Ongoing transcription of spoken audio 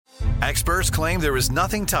Experts claim there is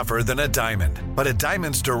nothing tougher than a diamond. But at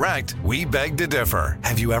Diamonds Direct, we beg to differ.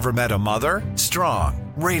 Have you ever met a mother?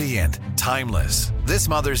 Strong, radiant, timeless. This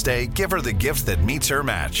Mother's Day, give her the gift that meets her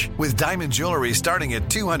match. With diamond jewelry starting at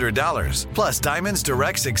 $200. Plus, Diamonds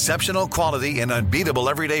Direct's exceptional quality and unbeatable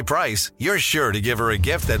everyday price, you're sure to give her a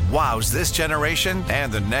gift that wows this generation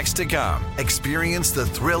and the next to come. Experience the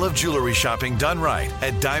thrill of jewelry shopping done right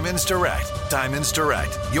at Diamonds Direct. Diamonds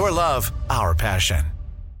Direct. Your love, our passion.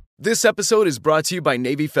 This episode is brought to you by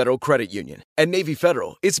Navy Federal Credit Union. At Navy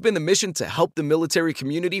Federal, it's been the mission to help the military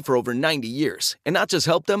community for over 90 years. And not just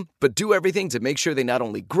help them, but do everything to make sure they not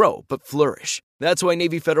only grow, but flourish. That's why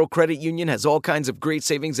Navy Federal Credit Union has all kinds of great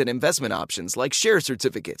savings and investment options like share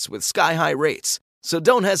certificates with sky-high rates. So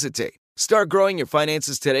don't hesitate. Start growing your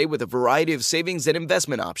finances today with a variety of savings and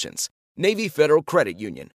investment options. Navy Federal Credit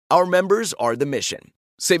Union. Our members are the mission.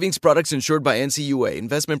 Savings products insured by NCUA.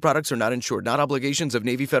 Investment products are not insured, not obligations of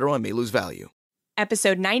Navy Federal and may lose value.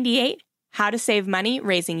 Episode 98, How to Save Money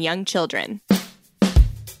Raising Young Children.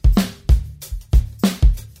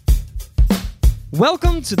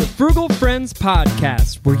 Welcome to the Frugal Friends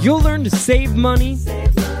Podcast, where you'll learn to save money,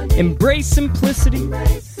 embrace simplicity,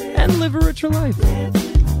 and live a richer life.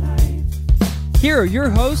 Here are your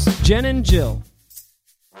hosts, Jen and Jill.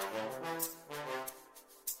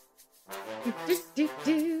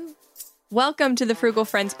 Welcome to the Frugal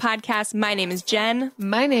Friends Podcast. My name is Jen.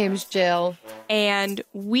 My name's Jill. And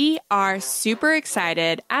we are super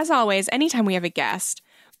excited, as always, anytime we have a guest.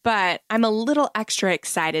 But I'm a little extra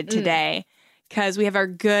excited today because we have our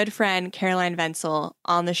good friend Caroline Wenzel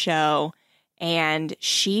on the show. And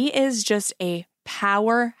she is just a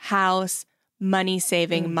powerhouse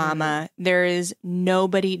money-saving mama. There is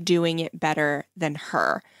nobody doing it better than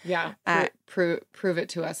her. Yeah, prove it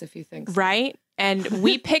to us if you think so. Right? And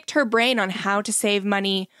we picked her brain on how to save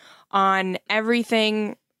money on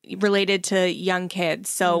everything related to young kids.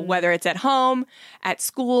 So whether it's at home, at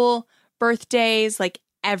school, birthdays, like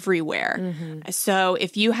everywhere. So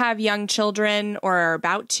if you have young children or are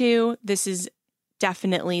about to, this is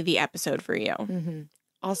definitely the episode for you.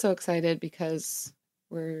 Also excited because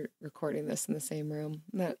we're recording this in the same room.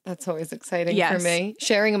 That's always exciting for me.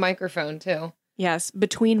 Sharing a microphone too. Yes,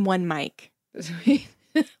 between one mic.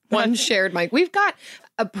 One shared mic. We've got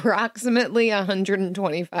approximately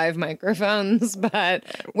 125 microphones, but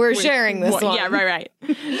we're sharing this one. Yeah, right.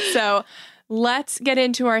 So let's get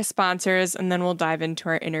into our sponsors and then we'll dive into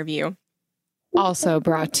our interview. Also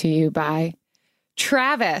brought to you by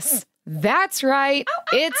Travis. That's right.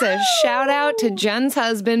 It's a shout out to Jen's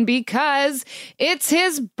husband because it's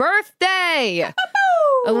his birthday.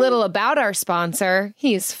 A little about our sponsor.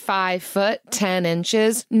 He's 5 foot 10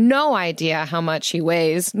 inches. No idea how much he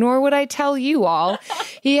weighs, nor would I tell you all.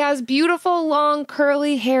 He has beautiful, long,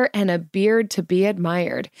 curly hair and a beard to be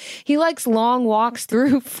admired. He likes long walks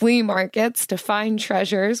through flea markets to find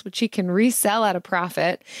treasures, which he can resell at a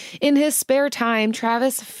profit. In his spare time,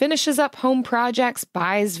 Travis finishes up home projects,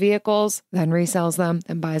 buys vehicles, then resells them,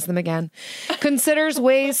 then buys them again. Considers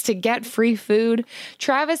ways to get free food.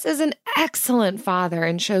 Travis is an excellent father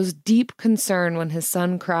and shows deep concern when his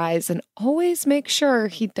son cries and always makes sure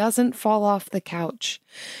he doesn't fall off the couch.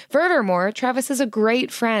 Furthermore, Travis is a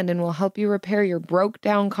great friend and will help you repair your broke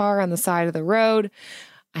down car on the side of the road.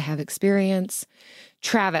 I have experience.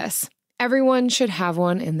 Travis, everyone should have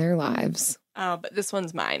one in their lives. Oh, but this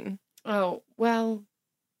one's mine. Oh, well,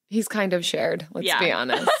 he's kind of shared, let's be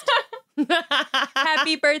honest.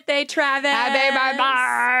 Happy birthday, Travis. Happy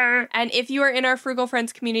birthday. And if you are in our Frugal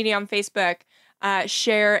Friends community on Facebook,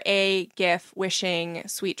 share a GIF wishing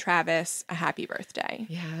sweet Travis a happy birthday.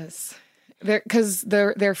 Yes. Because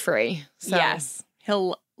they're free. So. Yes.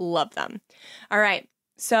 He'll love them. All right.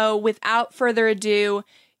 So without further adu,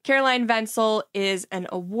 Caroline Wenzel is an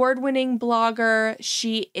award-winning blogger.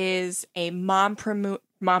 She is a mompreneur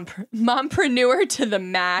to the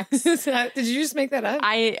max. Did you just make that up?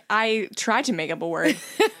 I tried to make up a word.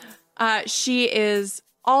 She is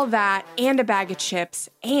all that and a bag of chips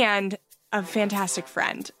and a fantastic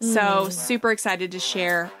friend. So super excited to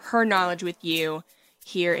share her knowledge with you.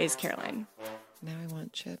 Here is Caroline. Now I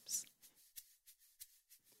want chips.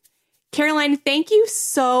 Caroline, thank you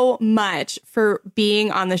so much for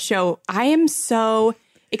being on the show. I am so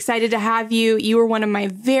excited to have you. You were one of my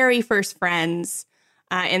very first friends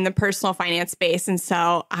in the personal finance space. And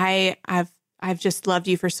so I've just loved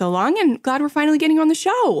you for so long and glad we're finally getting on the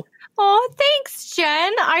show. Oh, thanks,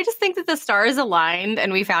 Jen. I just think that the stars aligned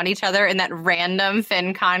and we found each other in that random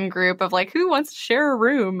FinCon group of like, who wants to share a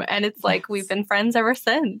room? And it's like, we've been friends ever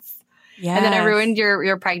since. Yes. And then I ruined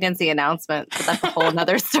your pregnancy announcement, but that's a whole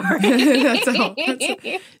nother story. That's Don't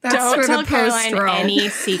for tell the Caroline post-roll. any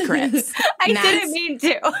secrets. I And that's didn't mean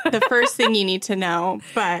to. the first thing you need to know.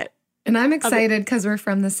 But And I'm excited because we're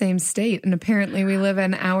from the same state, and apparently we live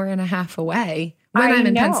an hour and a half away. When I I'm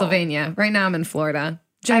in know. Pennsylvania. Right now I'm in Florida.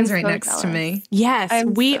 Jen's I'm right so next to jealous. me. yes,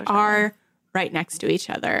 I'm we so are right next to each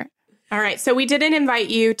other. All right. So we didn't invite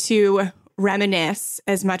you to reminisce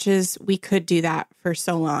as much as we could do that for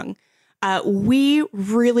so long. We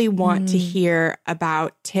really want to hear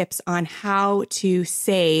about tips on how to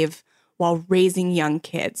save while raising young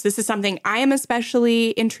kids. This is something I am especially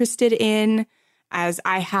interested in, as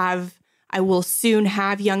I will soon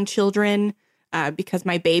have young children because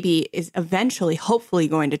my baby is eventually, hopefully,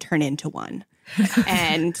 going to turn into one.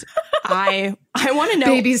 And I want to know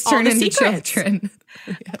Babies all turn the into secrets. children.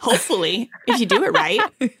 Hopefully, if you do it right.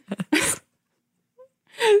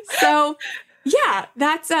 So, yeah,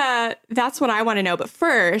 that's what I want to know. But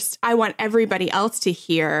first, I want everybody else to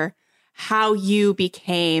hear how you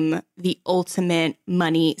became the ultimate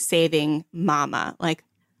money saving mama. Like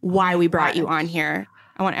why we brought you on here.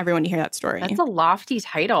 I want everyone to hear that story. That's a lofty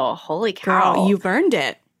title. Holy cow. Girl, you've earned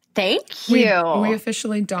it. Thank We you.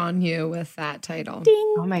 officially don you with that title.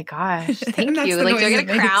 Ding. Oh my gosh. Thank That's you. the Like, do I noise get it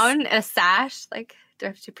a makes. crown, a sash? Like, do I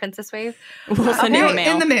have to do princess wave? We'll send you a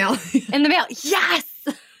mail. In the mail. In the mail. Yes.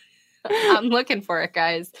 I'm looking for it,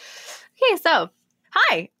 guys. Okay, so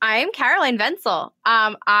hi, I'm Caroline Wenzel.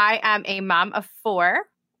 I am a mom of 4,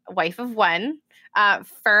 wife of 1,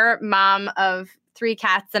 fur mom of 3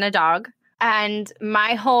 cats and a dog. And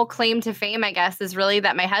my whole claim to fame, I guess, is really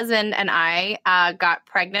that my husband and I got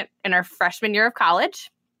pregnant in our freshman year of college,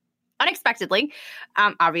 unexpectedly,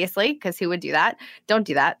 obviously, because who would do that? Don't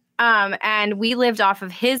do that. And we lived off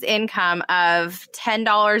of his income of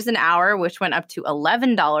 $10 an hour, which went up to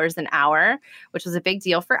 $11 an hour, which was a big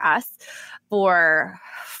deal for us for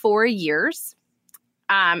 4 years.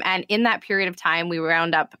 And in that period of time, we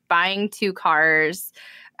wound up buying 2 cars,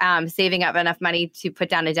 saving up enough money to put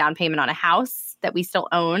down a down payment on a house that we still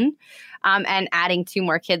own, and adding 2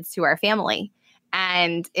 more kids to our family.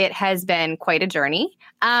 And it has been quite a journey.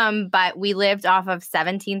 But we lived off of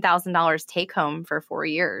 $17,000 take home for 4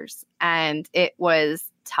 years. And it was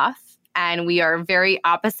tough. And we are very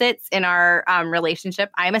opposites in our relationship.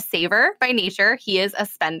 I'm a saver by nature. He is a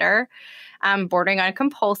spender, bordering on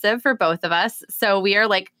compulsive for both of us. So we are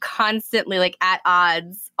like constantly like at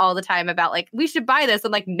odds all the time about like, we should buy this.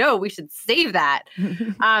 I'm like, no, we should save that.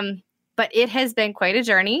 But it has been quite a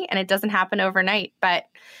journey and it doesn't happen overnight. But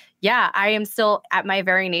yeah, I am still at my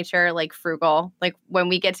very nature, like frugal. Like when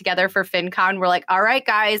we get together for FinCon, we're like, all right,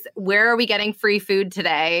 guys, where are we getting free food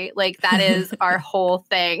today? Like that is our whole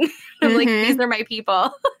thing. I'm like, these are my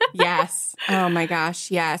people. Yes. Oh my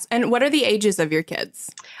gosh. Yes. And what are the ages of your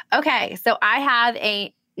kids? Okay. So I have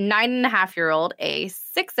a 9.5-year-old, a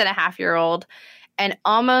 6.5-year-old, an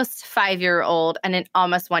almost 5-year-old, and an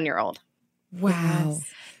almost 1-year-old. Wow.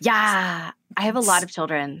 Yeah. I have a lot of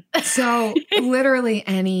children. So literally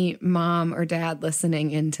any mom or dad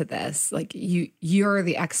listening into this, like you're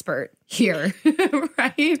the expert here,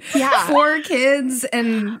 right? Yeah. 4 kids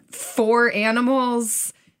and 4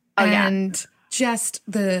 animals. Oh, yeah. And just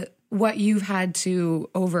what you've had to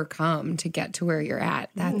overcome to get to where you're at.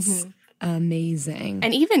 That's amazing.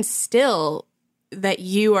 And even still, that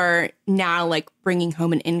you are now like bringing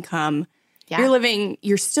home an income. Yeah.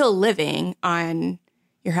 You're still living on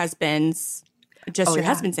your husband's,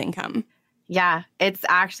 husband's income. Yeah, it's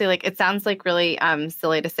actually like, it sounds like really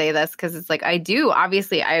silly to say this because it's like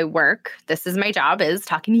obviously I work. This is my job, is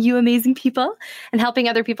talking to you amazing people and helping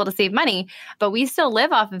other people to save money. But we still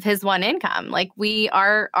live off of his one income. Like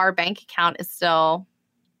our bank account is still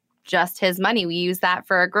just his money. We use that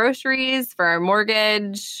for our groceries, for our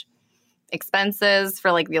mortgage, expenses,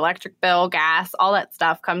 for like the electric bill, gas, all that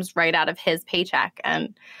stuff comes right out of his paycheck.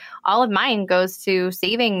 And all of mine goes to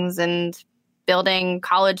savings and building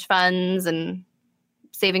college funds and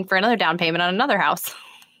saving for another down payment on another house.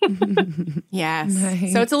 Yes.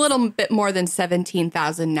 Nice. So it's a little bit more than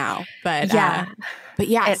 17,000 now, but Yeah.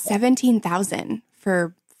 yeah, 17,000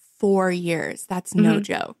 for 4 years. That's no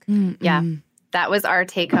joke. Yeah. That was our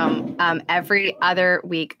take home every other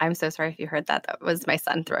week. I'm so sorry if you heard that. That was my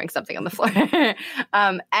son throwing something on the floor.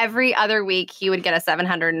 Every other week, he would get a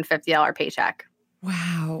 $750 paycheck.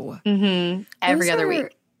 Wow. Every other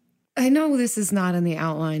week. I know this is not in the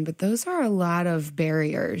outline, but those are a lot of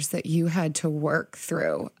barriers that you had to work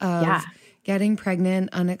through of getting pregnant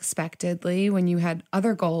unexpectedly when you had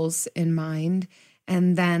other goals in mind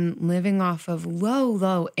and then living off of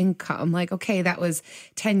low income. Like, okay, that was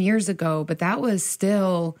 10 years ago, but that was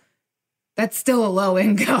that's still a low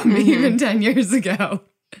income even 10 years ago.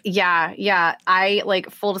 Yeah. I like,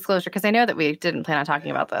 full disclosure, because I know that we didn't plan on talking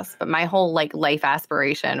about this, but my whole like life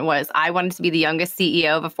aspiration was I wanted to be the youngest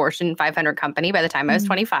CEO of a Fortune 500 company by the time I was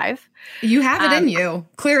 25. You have it in you,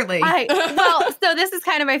 clearly. So this is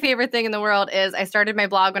kind of my favorite thing in the world is I started my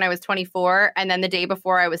blog when I was 24. And then the day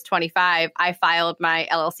before I was 25, I filed my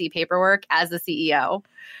LLC paperwork as the CEO.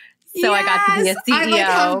 So I got to be a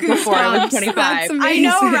CEO before I was 25. I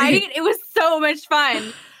know, right? It was so much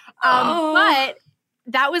fun. But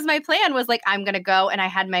that was my plan, was like, I'm going to go. And I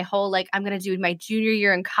had my whole, like, I'm going to do my junior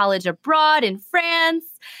year in college abroad in France.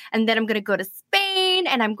 And then I'm going to go to Spain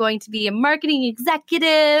and I'm going to be a marketing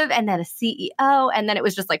executive and then a CEO. And then it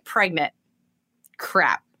was just like pregnant.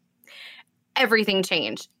 Crap. Everything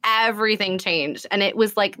changed. And it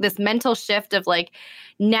was like this mental shift of like,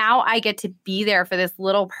 now I get to be there for this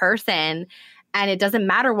little person. And it doesn't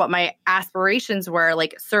matter what my aspirations were,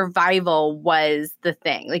 like survival was the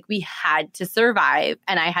thing. Like we had to survive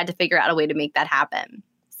and I had to figure out a way to make that happen.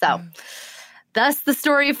 So thus the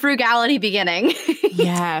story of frugality beginning.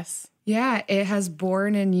 Yes. Yeah, it has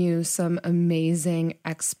born in you some amazing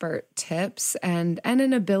expert tips and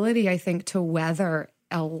an ability, I think, to weather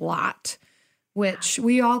a lot, which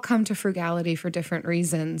we all come to frugality for different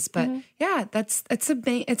reasons. But yeah, it's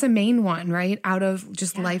a main one, right? Out of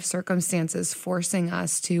just life circumstances forcing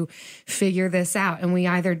us to figure this out. And we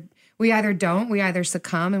either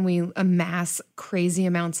succumb and we amass crazy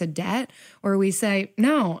amounts of debt, or we say,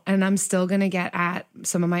 no, and I'm still going to get at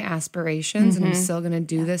some of my aspirations and I'm still going to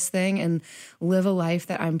do this thing and live a life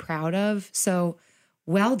that I'm proud of. So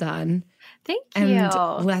well done. Thank you.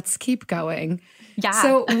 And let's keep going. Yeah.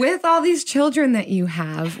 So with all these children that you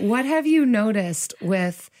have, what have you noticed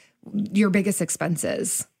with your biggest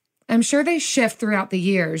expenses? I'm sure they shift throughout the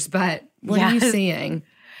years, but what are you seeing?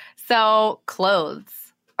 So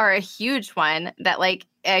clothes are a huge one that like,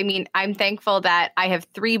 I mean, I'm thankful that I have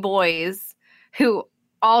 3 boys who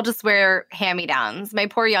all just wear hand-me-downs. My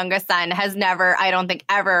poor youngest son has never, I don't think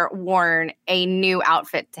ever worn a new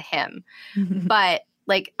outfit to him. But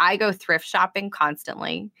like I go thrift shopping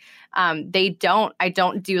constantly. I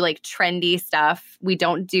don't do like trendy stuff. We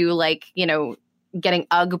don't do like, getting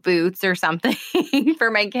UGG boots or something for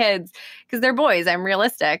my kids because they're boys. I'm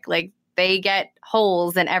realistic. Like they get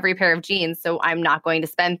holes in every pair of jeans. So I'm not going to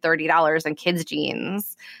spend $30 on kids'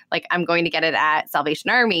 jeans. Like I'm going to get it at Salvation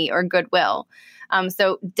Army or Goodwill.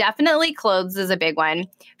 So definitely clothes is a big one.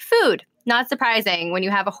 Food. Not surprising when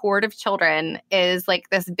you have a horde of children is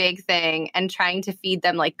like this big thing, and trying to feed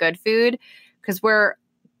them like good food because we're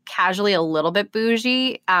casually a little bit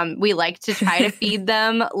bougie. We like to try to feed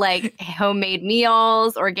them like homemade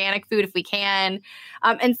meals, organic food if we can.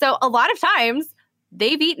 And so a lot of times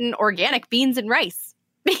they've eaten organic beans and rice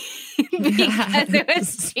because it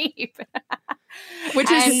was cheap.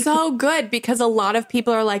 Which is so good because a lot of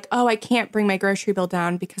people are like, oh, I can't bring my grocery bill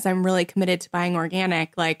down because I'm really committed to buying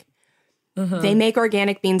organic. Like, they make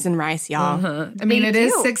organic beans and rice, y'all. I mean, it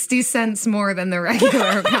is 60 cents more than the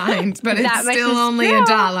regular kind, but it's still only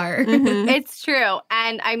 $1. It's true.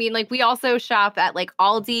 And I mean, like we also shop at like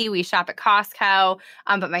Aldi, we shop at Costco.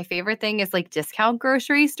 But my favorite thing is like discount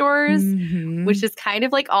grocery stores, which is kind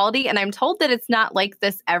of like Aldi. And I'm told that it's not like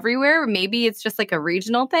this everywhere. Maybe it's just like a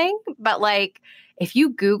regional thing. But like if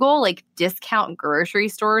you Google like discount grocery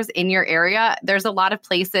stores in your area, there's a lot of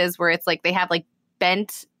places where it's like they have like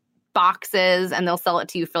bent boxes and they'll sell it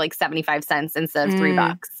to you for like 75 cents instead of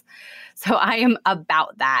 $3. So I am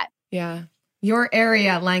about that. Yeah. Your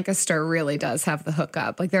area, Lancaster, really does have the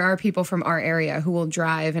hookup. Like there are people from our area who will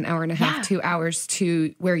drive an hour and a half, 2 hours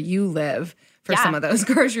to where you live for some of those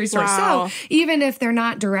grocery stores. Wow. So even if they're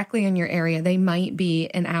not directly in your area, they might be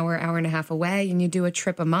an hour, hour and a half away, and you do a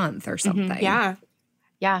trip a month or something. Yeah.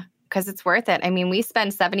 Because it's worth it. I mean, we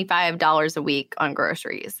spend $75 a week on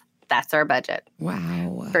groceries. That's our budget.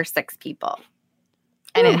 Wow. For 6 people.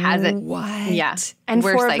 And it hasn't. What? Yeah. And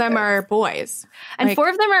we're 4 of psychos. them are boys. And Like- 4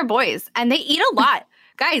 of them are boys. And they eat a lot.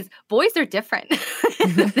 Guys, boys are different.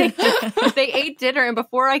 They ate dinner. And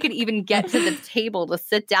before I could even get to the table to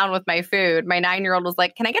sit down with my food, my 9-year-old was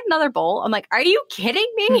like, can I get another bowl? I'm like, are you kidding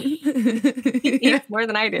me? He eats more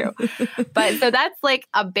than I do. But so that's like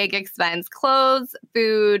a big expense. Clothes,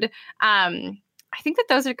 food. I think that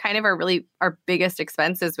those are kind of our biggest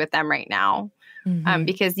expenses with them right now.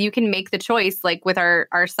 Because you can make the choice, like with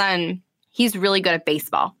our son, he's really good at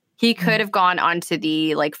baseball. He could have gone onto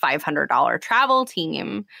the like $500 travel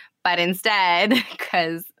team, but instead,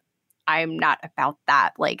 because I'm not about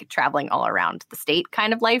that, like traveling all around the state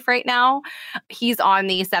kind of life right now, he's on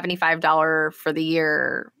the $75 for the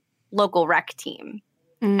year local rec team.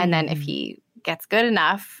 And then if he gets good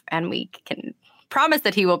enough and we can promise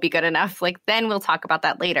that he will be good enough, like then we'll talk about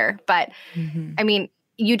that later. But I mean,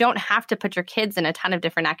 you don't have to put your kids in a ton of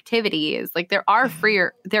different activities. Like there are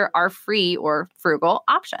free or frugal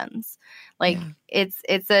options. Like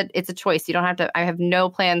it's a choice. You don't have to. I have no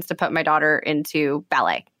plans to put my daughter into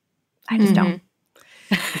ballet. I just don't.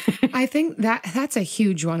 I think that's a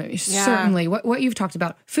huge one. Certainly what you've talked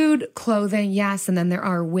about, food, clothing, yes. And then there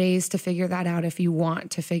are ways to figure that out if you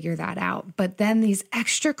want to figure that out. But then these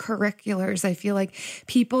extracurriculars, I feel like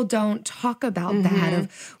people don't talk about that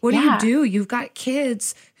of what do? You've got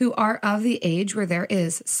kids who are of the age where there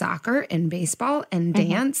is soccer and baseball and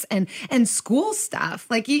dance and school stuff.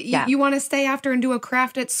 Like you want to stay after and do a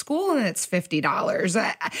craft at school and it's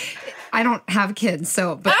 $50. I don't have kids,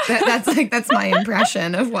 so but that's my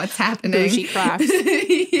impression of what's happening. Bougie crafts.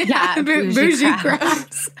 Bougie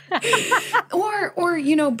crafts. or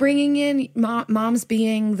bringing in moms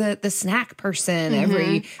being the snack person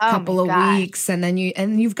every couple of weeks, and then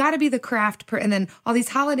you've got to be the craft and then all these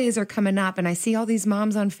holidays are coming up, and I see all these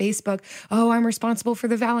moms on Facebook. Oh, I'm responsible for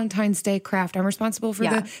the Valentine's Day craft. I'm responsible for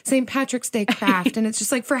the St. Patrick's Day craft, and it's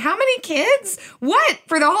just like, for how many kids? What,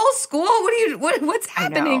 for the whole school? What's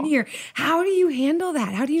happening here? How do you handle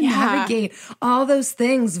that? How do you navigate all those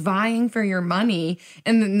things vying for your money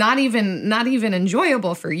and not even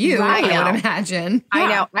enjoyable for you? I would imagine. I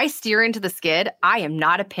know. I steer into the skid. I am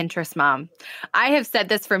not a Pinterest mom. I have said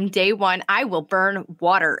this from day one. I will burn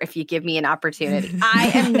water if you give me an opportunity.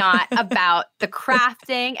 I am not about the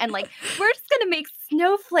crafting and like, we're just going to make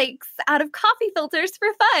snowflakes out of coffee filters for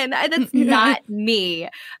fun. That's not me.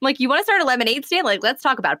 I'm like, you want to start a lemonade stand? Like, let's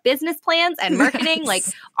talk about business plans and marketing, like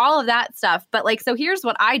all of that stuff. But like, so here's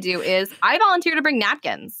what I do is I volunteer to bring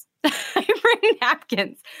napkins. I bring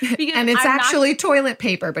napkins. And it's actually toilet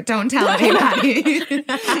paper, but don't tell anybody.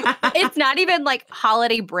 It's not even like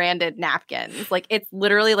holiday branded napkins. Like it's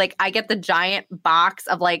literally like I get the giant box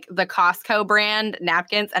of like the Costco brand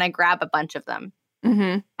napkins and I grab a bunch of them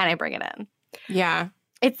and I bring it in. Yeah.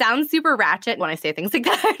 It sounds super ratchet when I say things like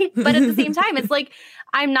that. But at the same time, it's like,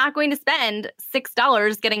 I'm not going to spend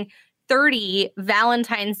 $6 getting 30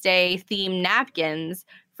 Valentine's Day themed napkins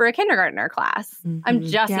for a kindergartner class. I'm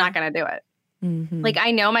just not going to do it. Like,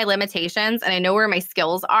 I know my limitations and I know where my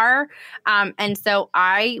skills are. And so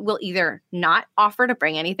I will either not offer to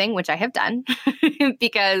bring anything, which I have done,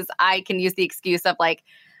 because I can use the excuse of like,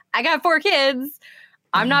 I got 4 kids.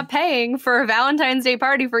 I'm not paying for a Valentine's Day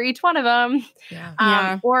party for each one of them.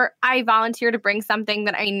 Or I volunteer to bring something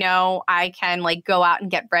that I know I can like go out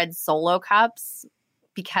and get red Solo cups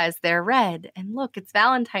because they're red. And look, it's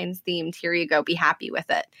Valentine's themed. Here you go. Be happy with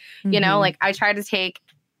it. You know, like I try to take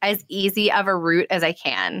as easy of a route as I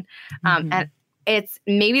can. And it's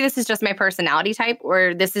maybe this is just my personality type,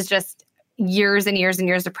 or this is just years and years and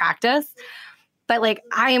years of practice. But like,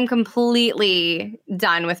 I am completely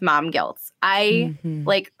done with mom guilt. I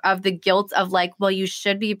like of the guilt of like, well, you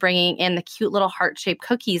should be bringing in the cute little heart-shaped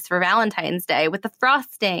cookies for Valentine's Day with the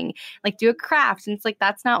frosting, like do a craft. And it's like,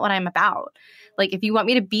 that's not what I'm about. Like, if you want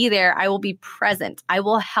me to be there, I will be present. I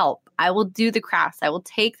will help. I will do the crafts. I will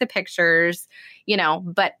take the pictures, you know,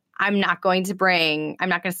 but I'm not going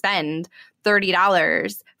to spend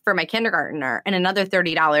 $30 for my kindergartner and another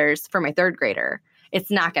 $30 for my 3rd grader. It's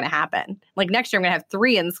not going to happen. Like next year, I'm going to have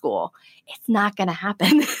 3 in school. It's not going to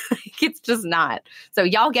happen. Like, it's just not. So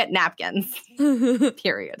y'all get napkins,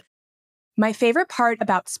 period. My favorite part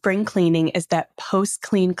about spring cleaning is that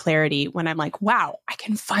post-clean clarity when I'm like, wow, I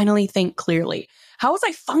can finally think clearly. How was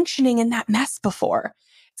I functioning in that mess before?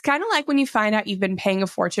 It's kind of like when you find out you've been paying a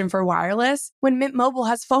fortune for wireless when Mint Mobile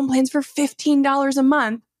has phone plans for $15 a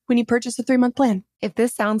month when you purchase a 3-month plan. If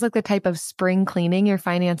this sounds like the type of spring cleaning your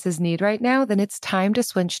finances need right now, then it's time to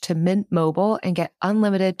switch to Mint Mobile and get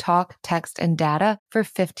unlimited talk, text, and data for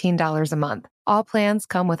 $15 a month. All plans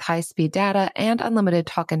come with high-speed data and unlimited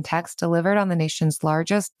talk and text delivered on the nation's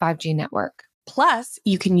largest 5G network. Plus,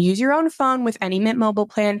 you can use your own phone with any Mint Mobile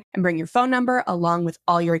plan and bring your phone number along with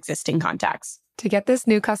all your existing contacts. To get this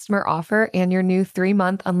new customer offer and your new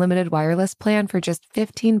 3-month unlimited wireless plan for just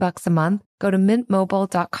 $15 a month, go to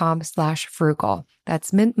mintmobile.com/frugal.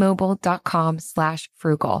 That's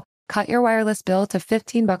mintmobile.com/frugal. Cut your wireless bill to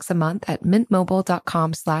 $15 a month at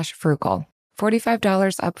mintmobile.com/frugal.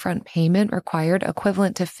 $45 upfront payment required,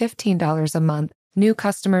 equivalent to $15 a month. New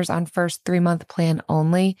customers on first 3-month plan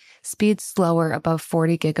only. Speed slower above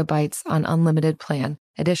 40 gigabytes on unlimited plan.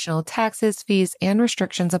 Additional taxes, fees, and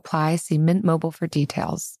restrictions apply. See Mint Mobile for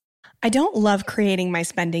details. I don't love creating my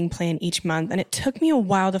spending plan each month, and it took me a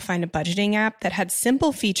while to find a budgeting app that had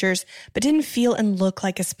simple features but didn't feel and look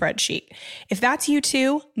like a spreadsheet. If that's you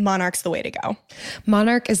too, Monarch's the way to go.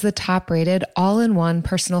 Monarch is the top-rated all-in-one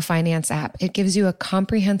personal finance app. It gives you a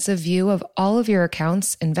comprehensive view of all of your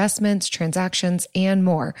accounts, investments, transactions, and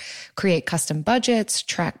more. Create custom budgets,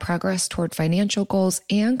 track progress toward financial goals,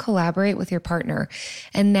 and collaborate with your partner.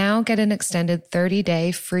 And now get an extended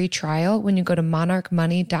 30-day free trial when you go to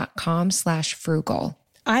monarchmoney.com/frugal.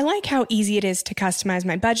 I like how easy it is to customize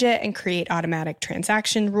my budget and create automatic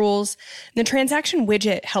transaction rules. The transaction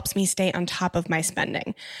widget helps me stay on top of my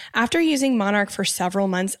spending. After using Monarch for several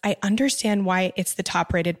months, I understand why it's the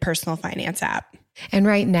top-rated personal finance app. And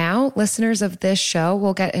right now, listeners of this show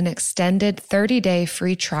will get an extended 30-day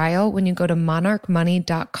free trial when you go to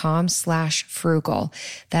monarchmoney.com/frugal.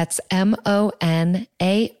 That's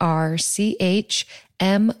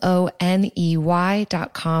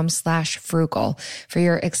monarchmoney.com/frugal. For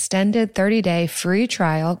your extended 30-day free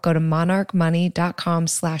trial, go to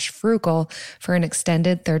monarchmoney.com/frugal for an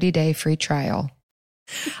extended 30-day free trial.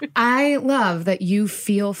 I love that you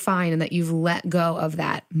feel fine and that you've let go of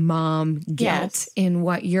that mom guilt in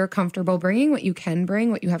what you're comfortable bringing, what you can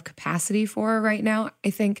bring, what you have capacity for right now. I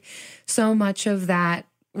think so much of that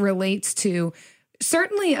relates to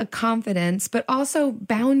certainly a confidence, but also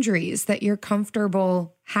boundaries that you're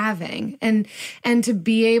comfortable having, and to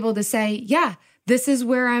be able to say, yeah, this is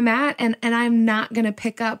where I'm at, and I'm not going to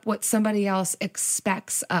pick up what somebody else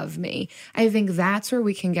expects of me. I think that's where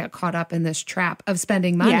we can get caught up in this trap of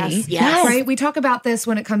spending money. Yes. Right? We talk about this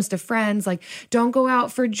when it comes to friends, like don't go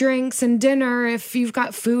out for drinks and dinner if you've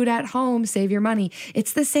got food at home, save your money.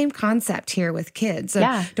 It's the same concept here with kids.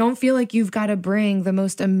 Don't feel like you've got to bring the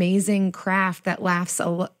most amazing craft that lasts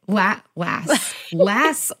a lifetime.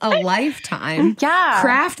 Yeah.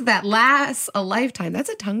 Craft that lasts a lifetime. That's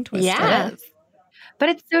a tongue twister. Yeah. But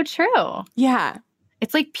it's so true. Yeah.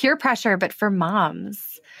 It's like peer pressure, but for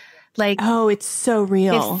moms. Like, oh, it's so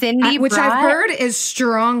real. If Cindy which I've heard is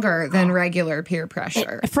stronger than regular peer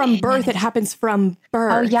pressure. From birth, it happens from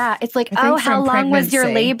birth. Oh, yeah. It's like, how long was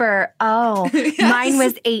your labor? Oh, mine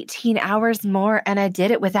was 18 hours more, and I did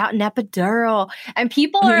it without an epidural. And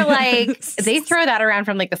people are like, they throw that around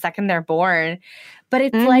from like the second they're born. But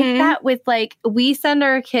it's like that with like, we send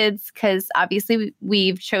our kids, because obviously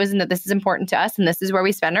we've chosen that this is important to us and this is where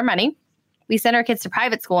we spend our money. We send our kids to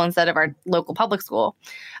private school instead of our local public school.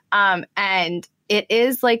 And it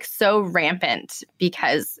is like so rampant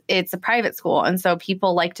because it's a private school. And so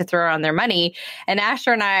people like to throw around their money. And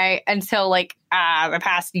Asher and I, until like the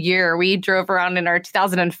past year, we drove around in our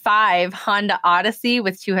 2005 Honda Odyssey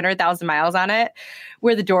with 200,000 miles on it,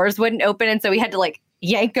 where the doors wouldn't open. And so we had to like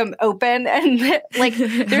yank them open, and like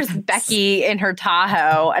there's Becky in her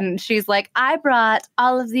Tahoe, and she's like, I brought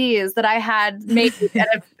all of these that I had made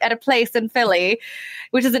at a place in Philly,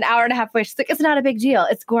 which is an hour and a half away. She's like, it's not a big deal.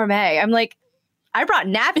 It's gourmet. I'm like, I brought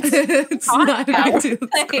napkins. It's not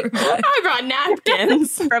I brought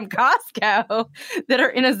napkins from Costco that are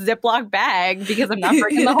in a Ziploc bag because I'm not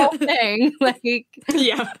bringing the whole thing. Like,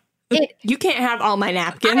 yeah. You can't have all my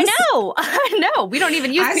napkins. I know. We don't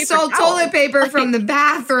even use I paper stole towels. toilet paper from the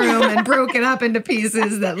bathroom and broke it up into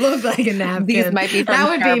pieces that look like a napkin. These might be from That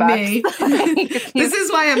would Starbucks. be me. This is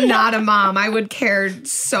why I'm not a mom. I would care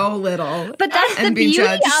so little. But that's and the be beauty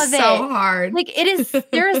judged of it. so hard. Like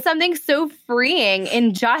there is something so freeing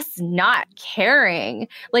in just not caring.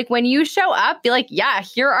 Like when you show up, be like, yeah,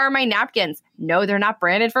 here are my napkins. No, they're not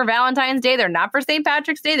branded for Valentine's Day. They're not for St.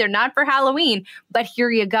 Patrick's Day. They're not for Halloween. But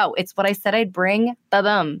here you go. It's what I said I'd bring.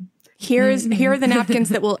 Ba-bum. Here are the napkins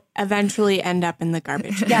that will eventually end up in the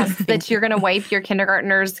garbage. Yes, that you're going to wipe your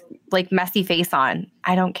kindergartner's like messy face on.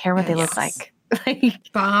 I don't care what they look like.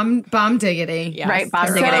 Bomb diggity. Yes. Right,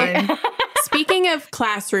 bomb diggity. Speaking of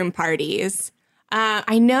classroom parties,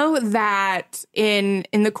 I know that in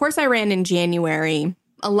the course I ran in January,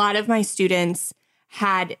 a lot of my students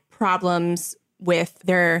had problems with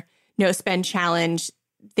their no spend challenge.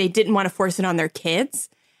 They didn't want to force it on their kids.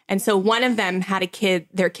 And so one of them had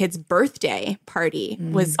their kid's birthday party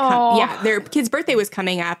was, their kid's birthday was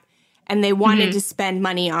coming up, and they wanted to spend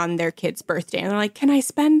money on their kid's birthday. And they're like, can I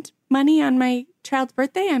spend money on my child's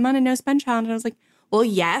birthday? I'm on a no spend challenge. And I was like, well,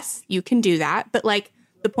 yes, you can do that. But like,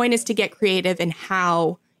 the point is to get creative in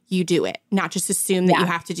how you do it, not just assume that you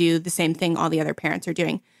have to do the same thing all the other parents are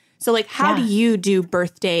doing. So like, how do you do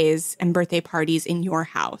birthdays and birthday parties in your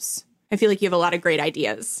house? I feel like you have a lot of great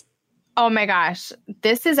ideas. Oh my gosh.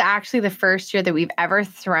 This is actually the first year that we've ever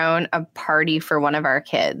thrown a party for one of our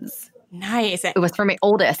kids. Nice. It was for my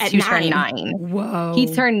oldest, who turned 9. Whoa.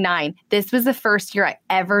 He turned 9. This was the first year I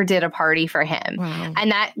ever did a party for him. Wow.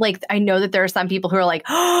 And that, like, I know that there are some people who are like,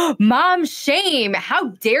 oh, mom, shame. How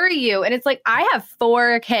dare you? And it's like, I have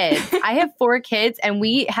 4 kids. And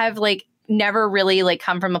we have, like, never really, like,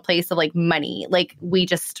 come from a place of, like, money. Like, we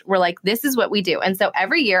just were like, this is what we do. And so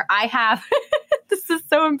every year I have, this is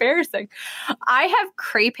so embarrassing. I have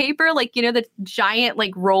crepe paper, like, you know, the giant,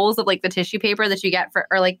 like, rolls of, like, the tissue paper that you get for,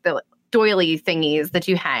 or, like, the doily thingies that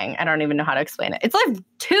you hang. I don't even know how to explain it. It's like a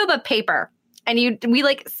tube of paper. And we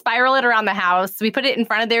like spiral it around the house. We put it in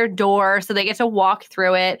front of their door so they get to walk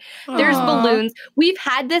through it. There's balloons. We've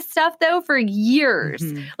had this stuff though for years.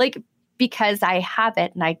 Like, because I have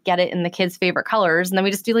it and I get it in the kids' favorite colors. And then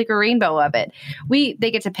we just do like a rainbow of it.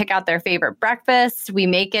 They get to pick out their favorite breakfast. We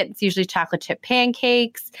make it. It's usually chocolate chip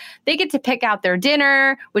pancakes. They get to pick out their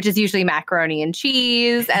dinner, which is usually macaroni and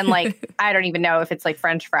cheese. And like, I don't even know if it's like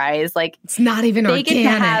French fries. Like, it's not even they organic. Get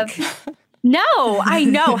to have, no, I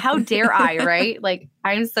know. How dare I, right? Like,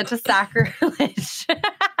 I'm such a sacrilege.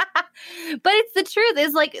 But it's the truth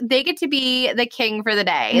is like they get to be the king for the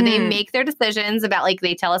day. They make their decisions about like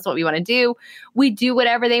they tell us what we want to do. We do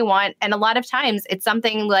whatever they want. And a lot of times it's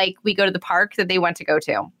something like we go to the park that they want to go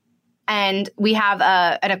to. And we have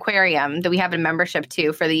an aquarium that we have a membership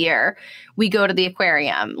to for the year. We go to the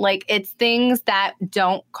aquarium. Like it's things that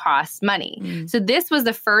don't cost money. So this was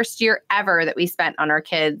the first year ever that we spent on our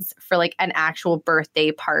kids for like an actual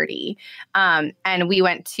birthday party. And we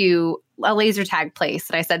went to a laser tag place.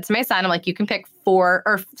 And I said to my son, I'm like, you can pick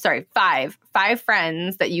 5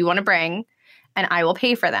 friends that you want to bring and I will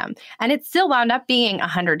pay for them. And it still wound up being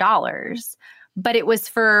 $100. But it was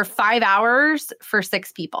for 5 hours for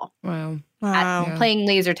 6 people. Wow. Playing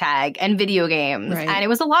laser tag and video games. Right. And it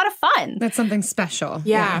was a lot of fun. That's something special.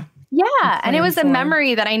 Yeah. And it was a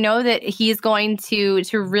memory that I know that he's going to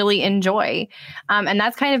really enjoy. And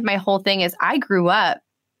that's kind of my whole thing is I grew up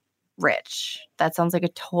rich. That sounds like a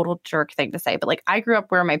total jerk thing to say. But like I grew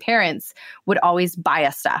up where my parents would always buy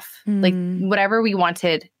us stuff. Like whatever we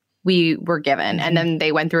wanted, we were given. And then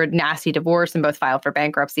they went through a nasty divorce and both filed for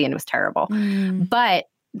bankruptcy and it was terrible. But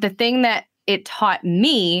the thing that it taught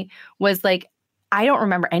me was like, I don't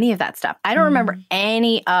remember any of that stuff. I don't remember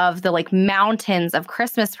any of the like mountains of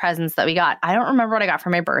Christmas presents that we got. I don't remember what I got for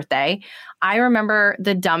my birthday. I remember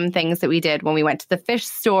the dumb things that we did when we went to the fish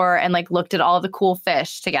store and like looked at all the cool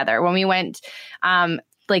fish together. When we went,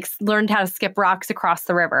 like learned how to skip rocks across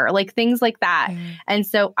the river, like things like that. And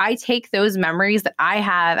so I take those memories that I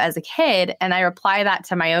have as a kid and I apply that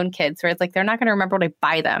to my own kids where it's like, they're not going to remember what I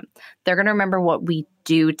buy them. They're going to remember what we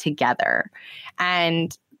do together.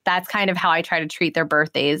 And that's kind of how I try to treat their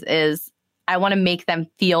birthdays is I want to make them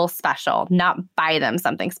feel special, not buy them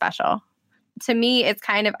something special. To me, it's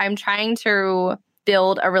kind of, I'm trying to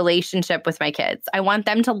build a relationship with my kids. I want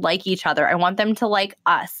them to like each other. I want them to like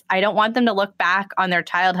us. I don't want them to look back on their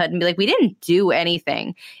childhood and be like, we didn't do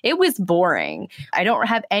anything. It was boring. I don't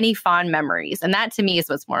have any fond memories. And that to me is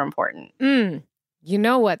what's more important. You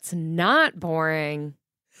know what's not boring?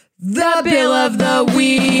 The Bill of the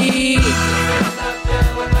Week.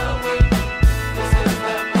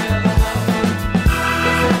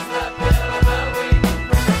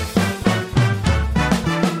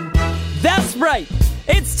 That's right.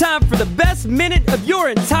 It's time for the best minute of your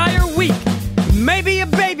entire week. Maybe a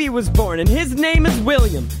baby was born and his name is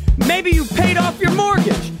William. Maybe you paid off your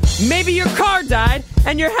mortgage. Maybe your car died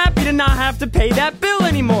and you're happy to not have to pay that bill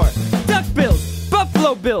anymore. Duck bills,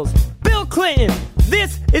 Buffalo Bills, Bill Clinton.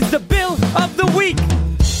 This is the Bill of the Week.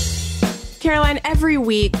 Caroline, every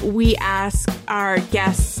week we ask our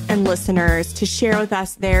guests and listeners to share with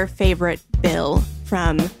us their favorite bill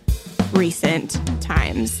from recent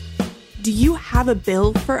times. Do you have a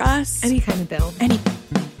bill for us? Any kind of bill.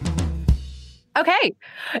 Okay.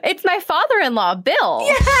 It's my father-in-law, Bill.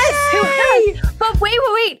 Yes! But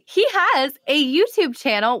wait. He has a YouTube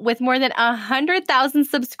channel with more than 100,000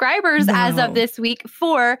 subscribers as of this week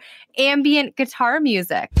for ambient guitar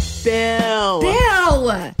music. Bill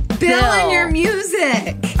and your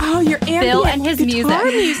music. Oh, your ambient Bill and his guitar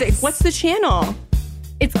music. What's the channel?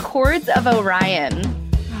 It's Chords of Orion.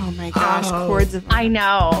 Oh my gosh, Chords of I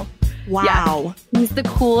know. Wow. Yeah. He's the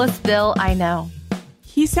coolest Bill I know.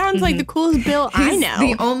 He sounds like the coolest Bill I know.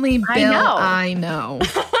 The only Bill I know.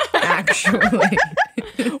 Actually.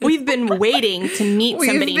 We've been waiting to meet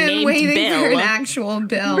somebody named Bill. For an actual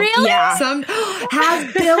Bill. Really? Yeah.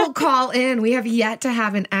 Have Bill call in. We have yet to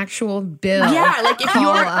have an actual Bill. Yeah, like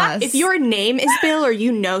us. if your name is Bill or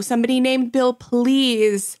you know somebody named Bill,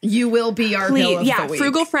 please. You will be our Bill of the week.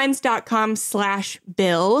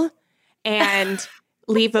 frugalfriends.com/Bill and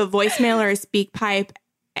leave a voicemail or a speak pipe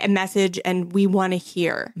a message and we want to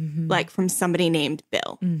hear like from somebody named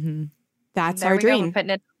Bill. That's our dream. We're putting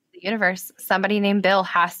it in the universe. Somebody named Bill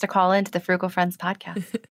has to call into the Frugal Friends podcast.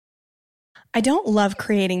 I don't love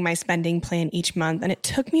creating my spending plan each month, and it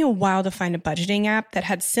took me a while to find a budgeting app that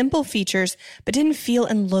had simple features but didn't feel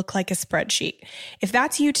and look like a spreadsheet. If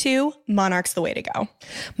that's you too, Monarch's the way to go.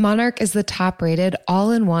 Monarch is the top-rated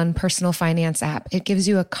all-in-one personal finance app. It gives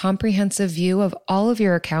you a comprehensive view of all of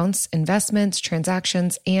your accounts, investments,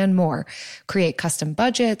 transactions, and more. Create custom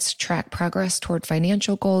budgets, track progress toward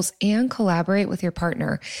financial goals, and collaborate with your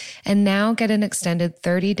partner. And now get an extended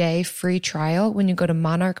 30-day free trial when you go to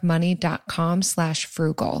monarchmoney.com/frugal.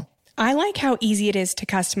 I like how easy it is to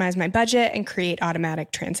customize my budget and create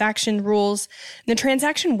automatic transaction rules. The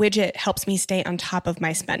transaction widget helps me stay on top of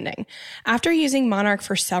my spending. After using Monarch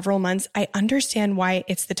for several months, I understand why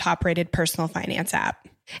it's the top-rated personal finance app.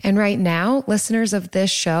 And right now, listeners of this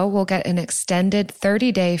show will get an extended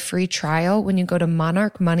 30-day free trial when you go to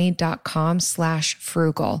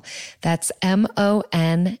monarchmoney.com/frugal. That's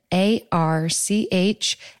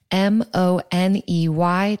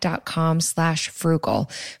monarchmoney.com/frugal.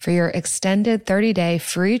 For your extended 30-day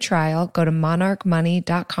free trial, go to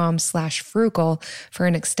monarchmoney.com/frugal for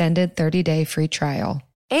an extended 30-day free trial.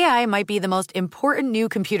 AI might be the most important new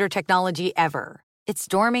computer technology ever. It's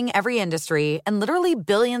storming every industry, and literally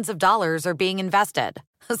billions of dollars are being invested.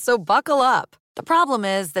 So buckle up. The problem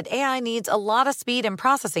is that AI needs a lot of speed and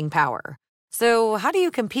processing power. So how do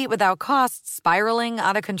you compete without costs spiraling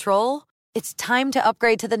out of control? It's time to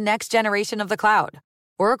upgrade to the next generation of the cloud.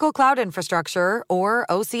 Oracle Cloud Infrastructure, or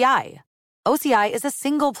OCI. OCI is a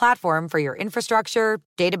single platform for your infrastructure,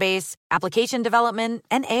 database, application development,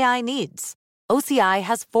 and AI needs. OCI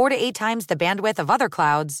has 4 to 8 times the bandwidth of other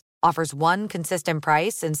clouds, offers one consistent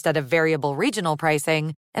price instead of variable regional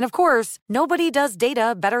pricing, and of course, nobody does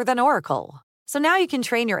data better than Oracle. So now you can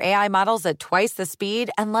train your AI models at twice the speed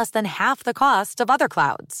and less than half the cost of other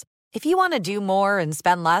clouds. If you want to do more and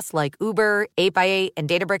spend less like Uber, 8x8, and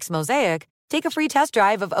Databricks Mosaic, take a free test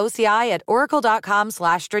drive of OCI at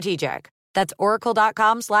oracle.com/strategic. That's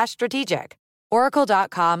oracle.com/strategic.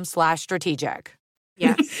 Oracle.com/strategic.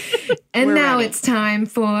 Yes. And We're now ready. it's time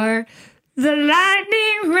for the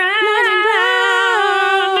lightning round.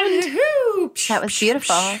 That was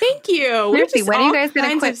beautiful. Thank you. Seriously, when are you guys going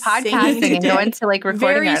to quit podcasting and go into like recording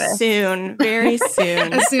Very artists? soon. Very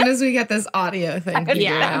soon. As soon as we get this audio thing figured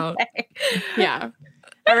Yeah. out. Yeah.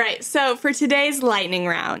 All right. So for today's lightning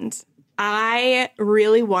round, I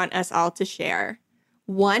really want us all to share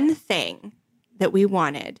one thing that we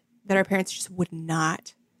wanted that our parents just would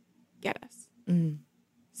not get us. You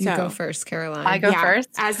So, go first, Caroline. I go yeah, first.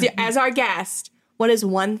 As our guest, what is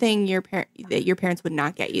one thing that your parents would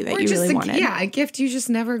not get you that Or you just really wanted? a gift you just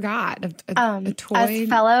never got. A toy. As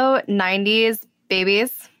fellow 90s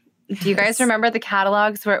babies, do you guys remember the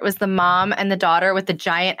catalogs where it was the mom and the daughter with the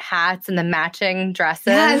giant hats and the matching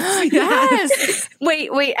dresses? Yes. Wait,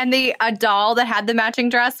 and a doll that had the matching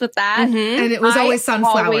dress with that? Mhm. And it was I always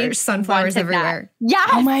sunflowers. always Sunflowers wanted that. everywhere. Yes.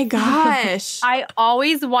 Oh my gosh. I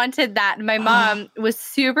always wanted that. And my mom was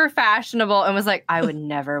super fashionable and was like, I would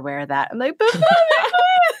never wear that. I'm like, but Mom,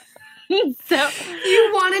 so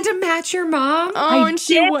You wanted to match your mom? Oh, I and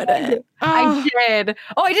she did. wouldn't. I did.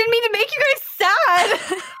 Oh, I didn't mean to make you guys sad.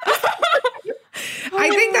 I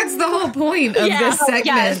think that's the whole point of Yeah. this segment.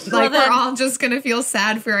 Yes. Well, Like, then- we're all just going to feel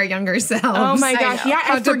sad for our younger selves. Oh my gosh. Yeah,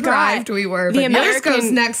 How I forgot. deprived we were. The But yours goes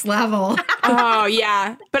American- next level. Oh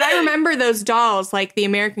yeah, but I remember those dolls, like the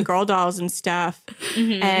American Girl dolls and stuff.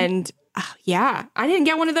 And yeah, I didn't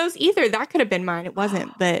get one of those either. That could have been mine. It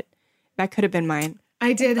wasn't, but that could have been mine.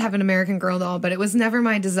 I did have an American Girl doll, but it was never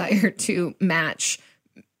my desire to match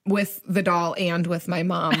with the doll and with my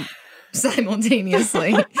mom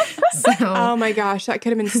simultaneously. So Oh my gosh, that could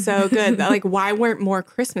have been so good. Like, why weren't more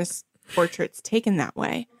Christmas portraits taken that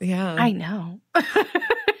way? yeah. I know.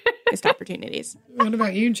 Missed opportunities. What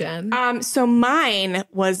about you, Jen? So mine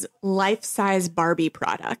was life-size Barbie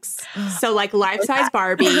products. So like life-size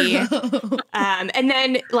Barbie, and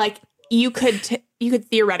then like you could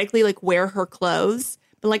theoretically like wear her clothes,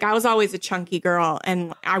 but like I was always a chunky girl,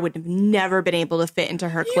 and I would have never been able to fit into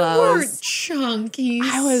her You were clothes. chunky.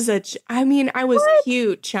 I was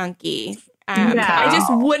cute, chunky. No. I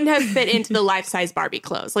just wouldn't have fit into the life-size Barbie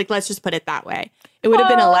clothes. Like, let's just put it that way. It would have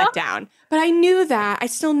been a letdown. But I knew that. I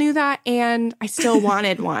still knew that, and I still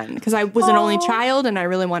wanted one because I was an only child, and I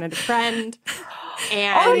really wanted a friend.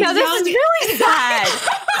 And Oh no, this is really sad.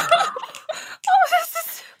 Oh, this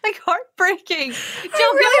is like heartbreaking.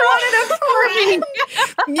 Jill really wanted a Barbie.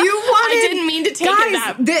 You wanted I didn't mean to take it guys,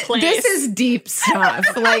 this is deep stuff.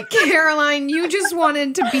 Like, Caroline, you just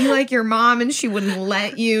wanted to be like your mom and she wouldn't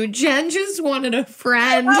let you. Jen just wanted a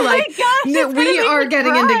friend. Oh like, my gosh, we are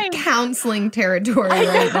getting into counseling territory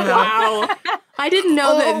right now. Wow. I didn't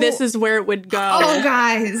know that this is where it would go. Oh,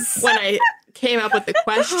 guys. When I came up with the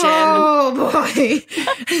question. Oh, boy.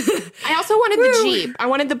 I also wanted the Jeep. I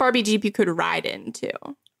wanted the Barbie Jeep you could ride into.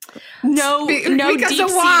 No because deep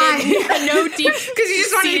of why? No deep. Because you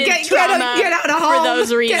just wanted to get trauma out of home. for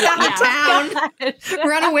those reasons. Get out of town.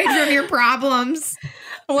 Run away from your problems.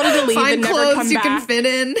 I wanted to leave Find and never clothes come you back. can fit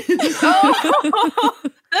in. This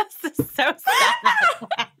is so sad.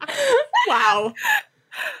 Wow.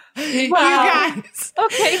 You guys.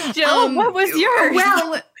 Okay, Jill, what was yours?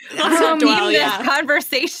 Well, Let's not dwell, Redeem yeah. this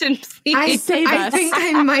conversation, please. I Save us. think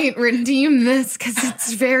I might redeem this because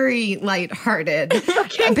it's very lighthearted.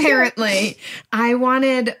 Apparently, I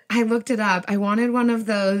looked it up. I wanted one of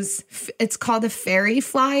those. It's called a fairy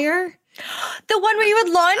flyer. The one where you would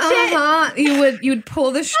launch it? You'd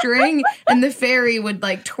pull the string and the fairy would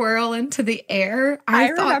like twirl into the air.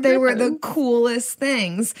 I thought they were the coolest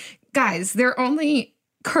things. Guys, they're only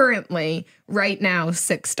currently right now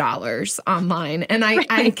 $6 online. And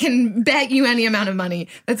I can bet you any amount of money.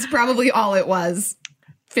 That's probably all it was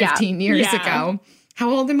 15 years ago.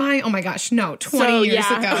 How old am I? Oh my gosh, no, 20 years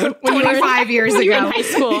ago. 25 years ago. You were in high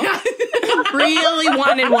school. Really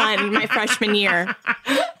wanted one my freshman year.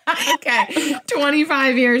 Okay,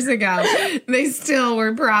 25 years ago, they still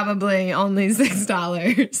were probably only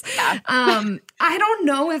 $6. I don't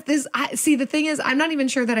know if this. See, the thing is, I'm not even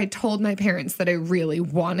sure that I told my parents that I really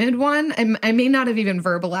wanted one. I may not have even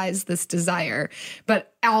verbalized this desire,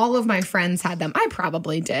 but all of my friends had them. I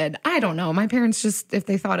probably did. I don't know. My parents just, if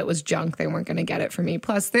they thought it was junk, they weren't going to get it for me.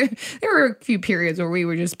 Plus, there were a few periods where we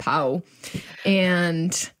were just pow,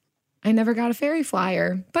 and I never got a fairy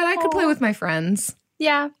flyer, but I could play with my friends.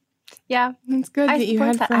 Yeah. It's good that you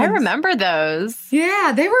had friends. I remember those.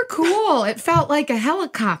 Yeah, they were cool. It felt like a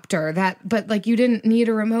helicopter but like you didn't need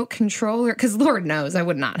a remote controller because Lord knows I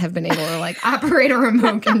would not have been able to like operate a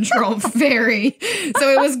remote control fairy. So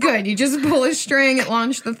it was good. You just pull a string, it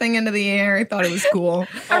launched the thing into the air. I thought it was cool.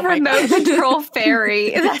 A remote control fairy.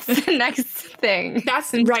 That's the next thing.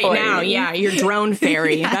 That's right now. Yeah, your drone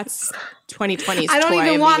fairy. That's 2020's I don't toy even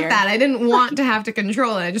of the want year. that. I didn't want to have to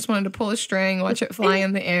control it. I just wanted to pull a string, watch it fly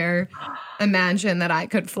in the air, imagine that I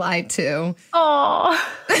could fly too. Oh,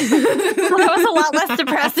 that was a lot less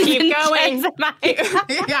depressing. Keep going.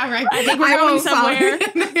 Yeah, right. I think we're going somewhere.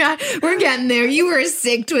 Yeah, we're getting there. You were a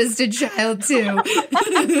sick, twisted child too.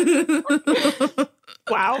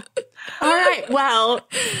 Wow. All right. Well,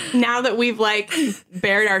 now that we've like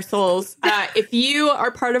bared our souls, if you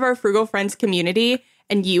are part of our Frugal Friends community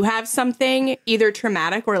and you have something either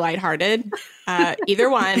traumatic or lighthearted, either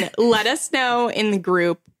one, let us know in the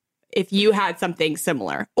group if you had something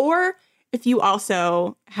similar or if you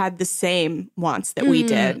also had the same wants that we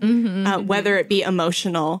did, whether it be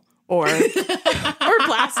emotional or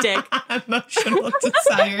plastic. Emotional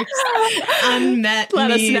desires, unmet Let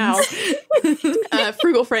needs. us know.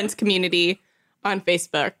 Frugal Friends community on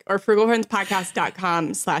Facebook or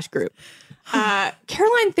frugalfriendspodcast.com/group.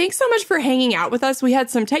 Caroline, thanks so much for hanging out with us. We had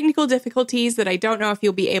some technical difficulties that I don't know if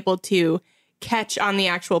you'll be able to catch on the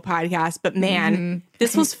actual podcast, but man,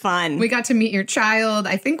 this was fun. We got to meet your child.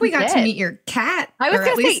 I think we got to meet your cat. I was or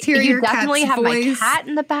going at to least say, hear you your definitely cat's have voice. my cat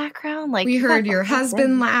in the background. Like We heard your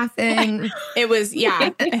husband laughing. It was,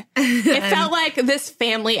 it felt like this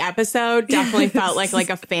family episode definitely felt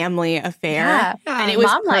like a family affair. Yeah. And it was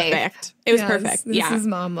Mom life. perfect. It was Yes, perfect. This is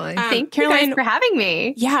mom life. Thank Caroline, you guys for having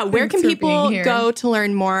me. yeah, where Thanks can for people being here. go to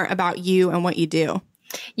learn more about you and what you do?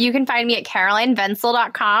 You can find me at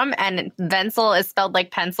CarolineVenzel.com, and Venzel is spelled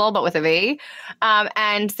like pencil, but with a V.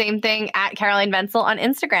 And same thing at Caroline Venzel on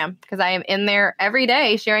Instagram, because I am in there every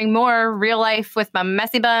day sharing more real life with my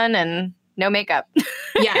messy bun and no makeup.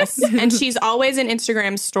 Yes. And she's always in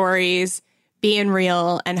Instagram stories, being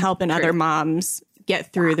real and helping other moms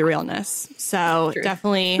get through the realness. So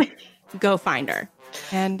definitely go find her.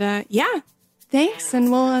 And yeah, thanks.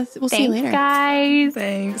 And we'll see you later. Guys.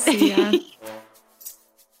 Thanks. See ya.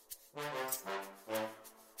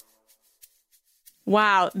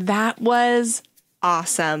 Wow, that was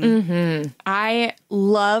awesome. I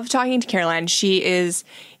love talking to Caroline. She is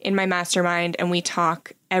in my mastermind and we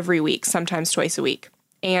talk every week, sometimes twice a week,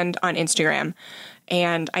 and on Instagram.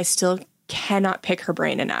 And I still cannot pick her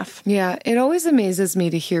brain enough. Yeah, it always amazes me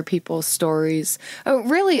to hear people's stories,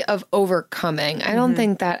 really of overcoming. I don't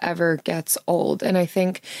think that ever gets old. And I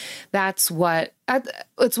think that's what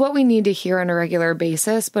it's what we need to hear on a regular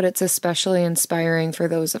basis, but it's especially inspiring for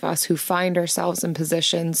those of us who find ourselves in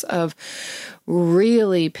positions of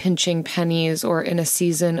really pinching pennies or in a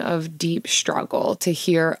season of deep struggle to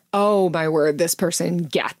hear, oh my word, this person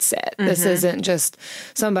gets it. This isn't just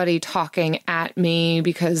somebody talking at me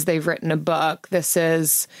because they've written a book. This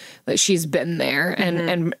is that she's been there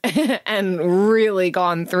and really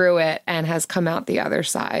gone through it and has come out the other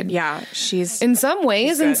side. Yeah, she's in some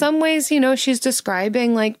ways, you know, she's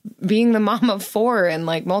describing like being the mom of 4 and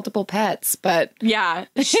like multiple pets, but yeah,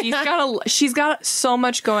 she's got so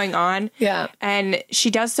much going on. Yeah. And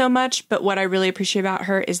she does so much, but what I really appreciate about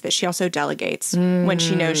her is that she also delegates when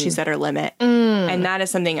she knows she's at her limit. And that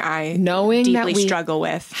is something I deeply struggle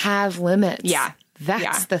with. Have limits. Yeah.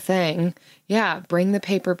 That's the thing. Yeah, bring the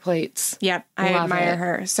paper plates. Yep, I admire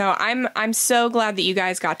her. So I'm so glad that you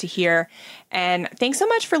guys got to hear. And thanks so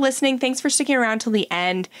much for listening. Thanks for sticking around till the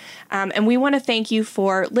end. And we want to thank you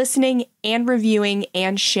for listening and reviewing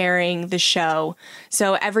and sharing the show.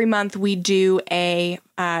 So every month we do a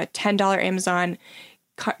 $10 Amazon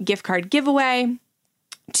gift card giveaway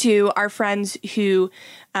to our friends who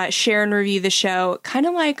share and review the show, kind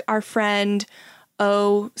of like our friend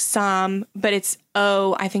Sam, but it's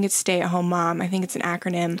I think it's Stay at Home Mom. I think it's an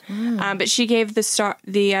acronym. But she gave the show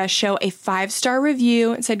a 5-star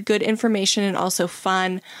review and said good information and also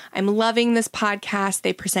fun. I'm loving this podcast.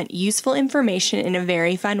 They present useful information in a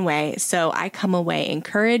very fun way. So I come away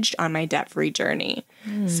encouraged on my debt-free journey.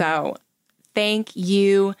 So thank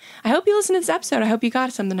you. I hope you listened to this episode. I hope you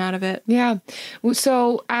got something out of it. Yeah.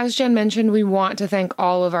 So as Jen mentioned, we want to thank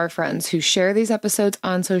all of our friends who share these episodes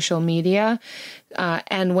on social media.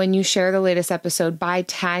 And when you share the latest episode by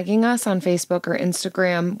tagging us on Facebook or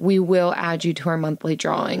Instagram, we will add you to our monthly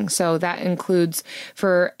drawing. So that includes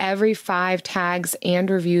for every 5 tags and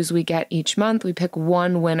reviews we get each month, we pick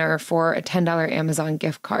one winner for a $10 Amazon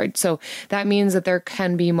gift card. So that means that there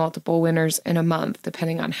can be multiple winners in a month,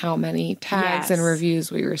 depending on how many tags and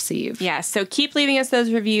reviews we receive. Yeah. So keep leaving us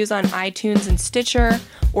those reviews on iTunes and Stitcher,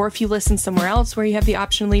 or if you listen somewhere else where you have the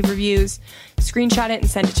option to leave reviews, screenshot it and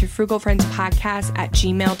send it to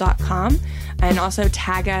frugalfriendspodcast@gmail.com, and also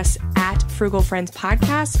tag us at Frugal Friends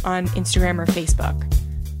Podcast on Instagram or Facebook.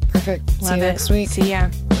 Perfect. See you next week. See ya.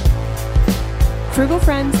 Frugal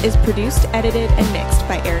Friends is produced, edited, and mixed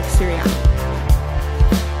by Eric Sirianni.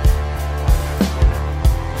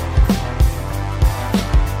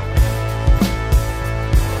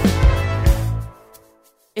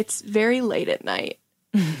 It's very late at night.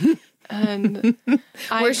 And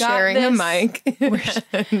we're sharing a mic.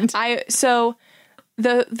 So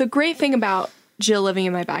the great thing about Jill living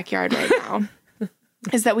in my backyard right now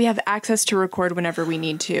is that we have access to record whenever we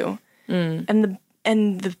need to. And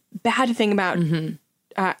the bad thing about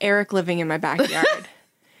Eric living in my backyard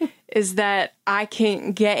is that I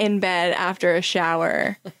can get in bed after a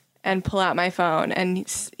shower and pull out my phone and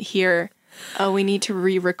hear, oh, we need to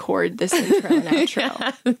re-record this intro and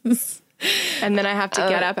outro. Yes. And then I have to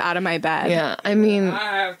get up out of my bed. Yeah, I mean,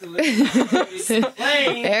 I have to listen to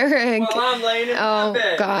Eric. while I'm laying in my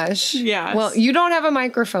bed. Gosh. Yes. Well, you don't have a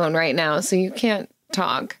microphone right now, so you can't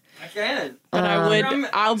talk. I can. But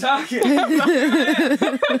I'm talking.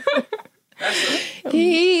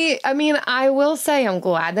 I will say I'm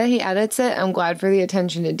glad that he edits it. I'm glad for the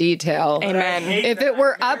attention to detail. Amen. If it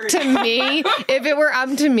were up to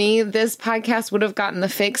me, this podcast would have gotten the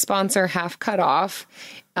fake sponsor half cut off.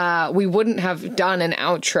 We wouldn't have done an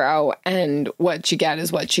outro, and what you get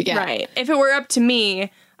is what you get. Right. If it were up to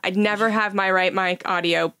me, I'd never have my right mic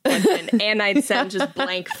audio plugged in, and I'd send just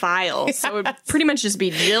blank files. So it would pretty much just be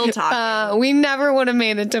Jill talking. We never would have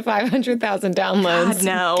made it to 500,000 downloads. God,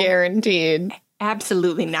 no. Guaranteed.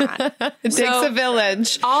 Absolutely not. It takes a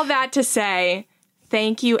village. All that to say,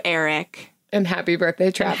 thank you, Eric. And happy birthday,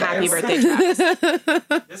 Travis. Happy birthday, Travis.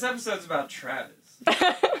 This episode's about Travis.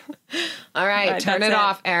 All right, turn it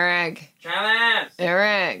off, Eric. Travis!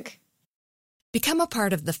 Eric. Become a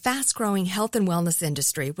part of the fast-growing health and wellness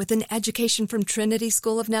industry with an education from Trinity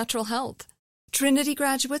School of Natural Health. Trinity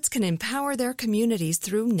graduates can empower their communities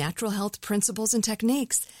through natural health principles and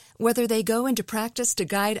techniques, whether they go into practice to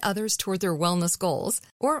guide others toward their wellness goals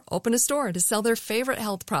or open a store to sell their favorite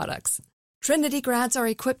health products. Trinity grads are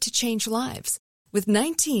equipped to change lives. With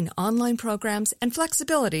 19 online programs and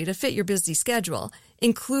flexibility to fit your busy schedule,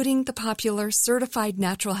 including the popular Certified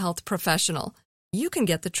Natural Health Professional, you can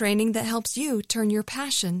get the training that helps you turn your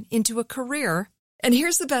passion into a career. And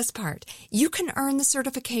here's the best part. You can earn the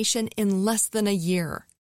certification in less than a year.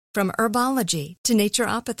 From herbology to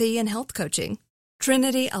naturopathy and health coaching,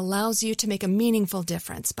 Trinity allows you to make a meaningful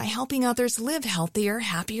difference by helping others live healthier,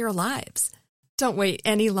 happier lives. Don't wait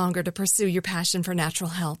any longer to pursue your passion for natural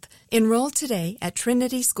health. Enroll today at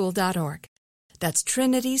trinityschool.org. That's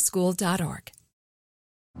trinityschool.org.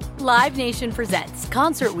 Live Nation presents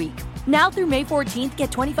Concert Week. Now through May 14th, get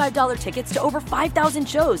 $25 tickets to over 5,000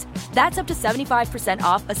 shows. That's up to 75%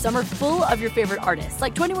 off a summer full of your favorite artists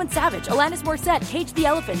like 21 Savage, Alanis Morissette, Cage the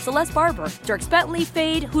Elephant, Celeste Barber, Dierks Bentley,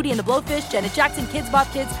 Fade, Hootie and the Blowfish, Janet Jackson, Kidz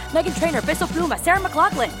Bop Kids, Meghan Trainor, Bissell Pluma, Sarah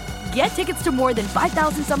McLachlan. Get tickets to more than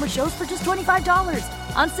 5,000 summer shows for just $25.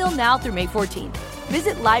 Until now through May 14th.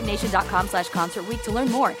 Visit LiveNation.com/Concert Week to learn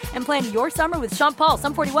more and plan your summer with Sean Paul,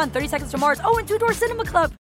 Sum 41, 30 Seconds to Mars, and Two Door Cinema Club.